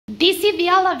This is the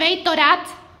elevator at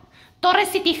Torre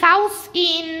City House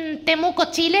in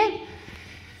Temuco, Chile.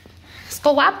 Let's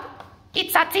go up.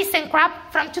 It's a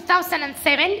Thyssenkrupp from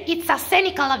 2007. It's a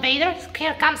Scenic elevator.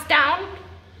 Here comes down.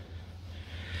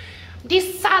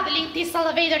 Sadly, this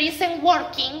elevator isn't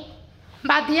working,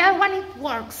 but the other one, it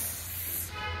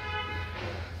works.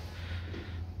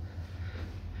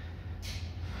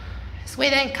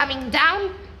 Sweden coming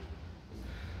down.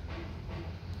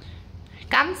 Here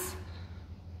comes.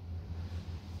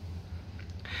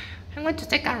 I'm going to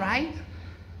take a ride.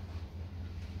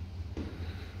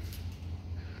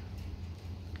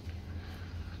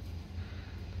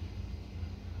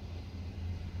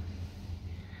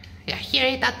 Yeah,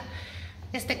 here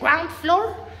is the ground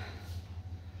floor.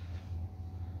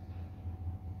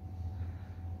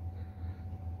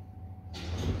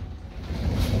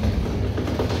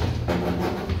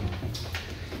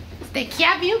 It's the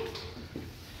Kia view.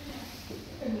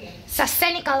 It's a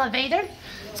Scenic elevator.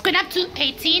 It's going up to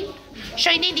 18.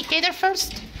 Showing the indicator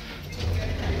first.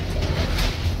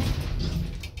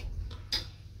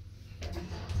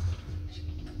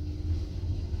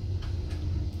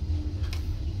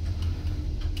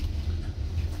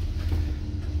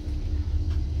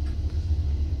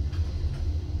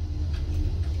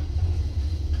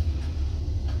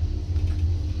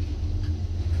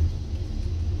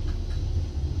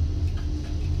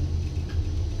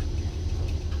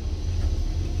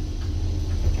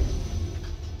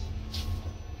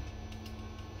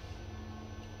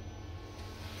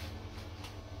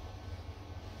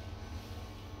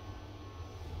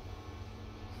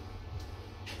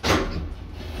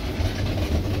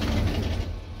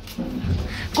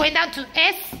 Going down to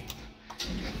S.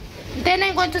 Then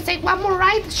I'm going to take one more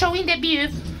ride showing the view.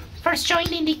 First showing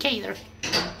the indicator.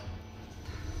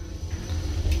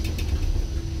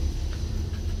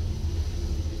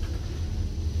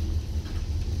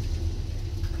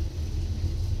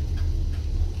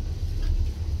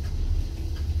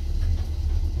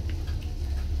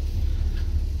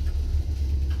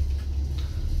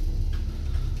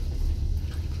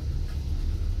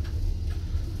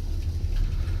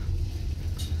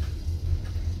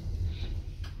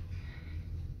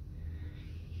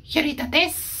 Here it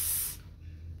is.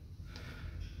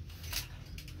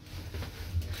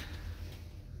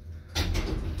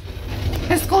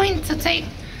 Let's go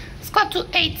to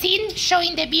 18,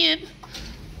 showing the view.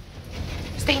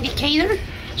 It's the indicator.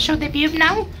 Show the view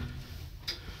now.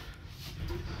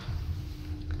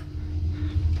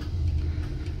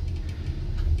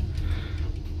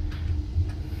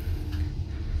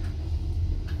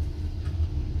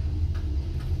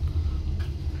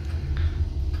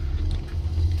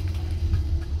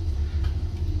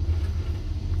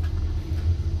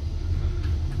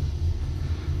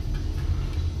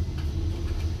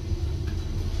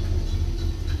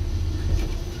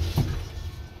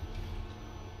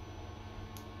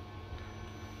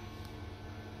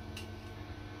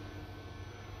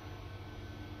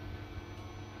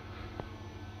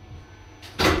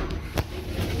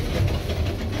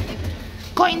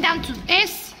 Going down to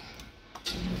S.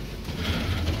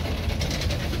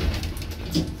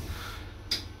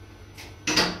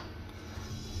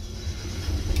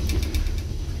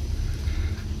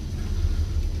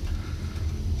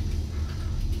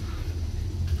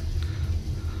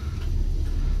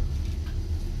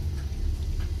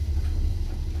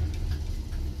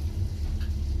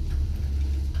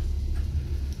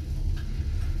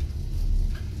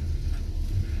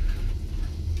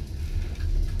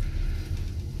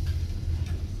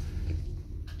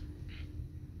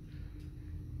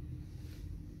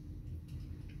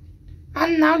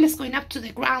 And now let's go up to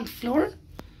the ground floor.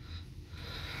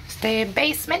 It's the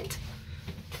basement.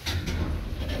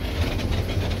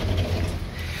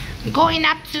 Going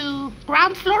up to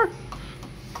ground floor.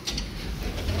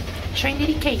 Showing the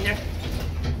indicator.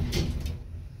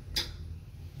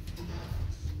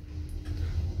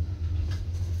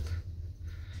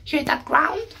 Here at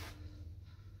ground.